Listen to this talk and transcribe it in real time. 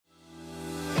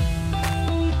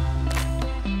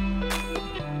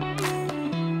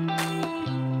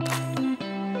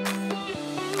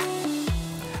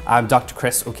I'm Dr.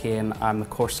 Chris O'Kane. I'm the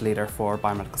course leader for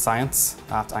Biomedical Science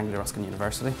at Anglia Ruskin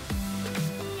University.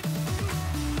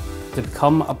 To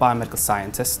become a biomedical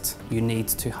scientist, you need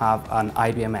to have an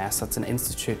IBMS, that's an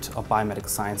Institute of Biomedical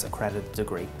Science accredited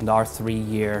degree. And our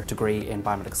 3-year degree in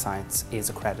biomedical science is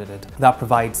accredited. That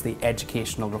provides the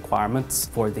educational requirements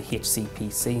for the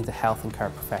HCPC, the Health and Care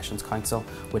Professions Council,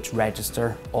 which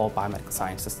register all biomedical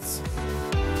scientists.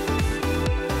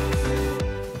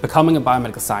 Becoming a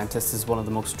biomedical scientist is one of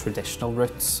the most traditional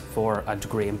routes for a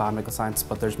degree in biomedical science,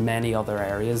 but there's many other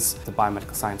areas the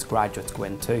biomedical science graduates go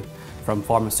into, from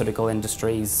pharmaceutical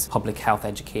industries, public health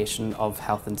education of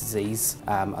health and disease,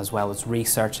 as well as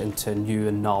research into new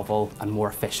and novel and more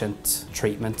efficient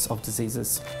treatments of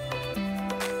diseases.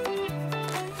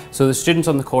 So the students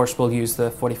on the course will use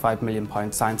the £45 million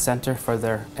Science Centre for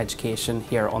their education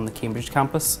here on the Cambridge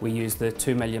campus. We use the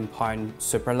 £2 million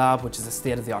Super Lab, which is a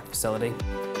state-of-the-art facility.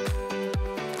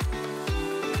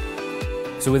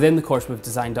 So within the course we've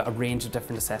designed a range of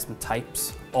different assessment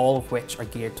types, all of which are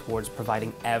geared towards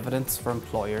providing evidence for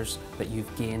employers that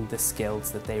you've gained the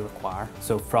skills that they require.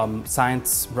 So from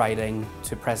science writing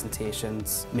to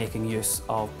presentations, making use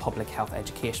of public health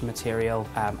education material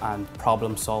and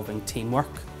problem solving teamwork,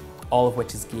 all of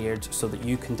which is geared so that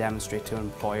you can demonstrate to an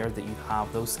employer that you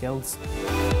have those skills.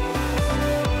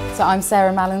 So I'm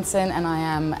Sarah Mallinson and I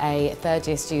am a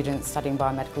third-year student studying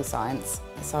biomedical science.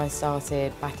 So I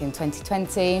started back in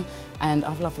 2020 and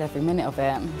I've loved every minute of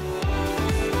it.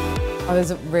 I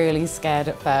was really scared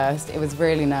at first, it was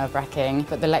really nerve-wracking,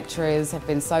 but the lecturers have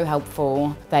been so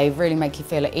helpful. They really make you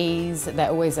feel at ease. They're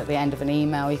always at the end of an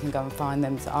email, you can go and find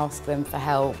them to ask them for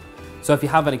help. So if you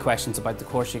have any questions about the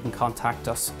course, you can contact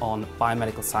us on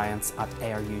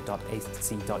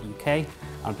biomedicalscience@aru.ac.uk and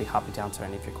I'll be happy to answer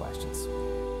any of your questions.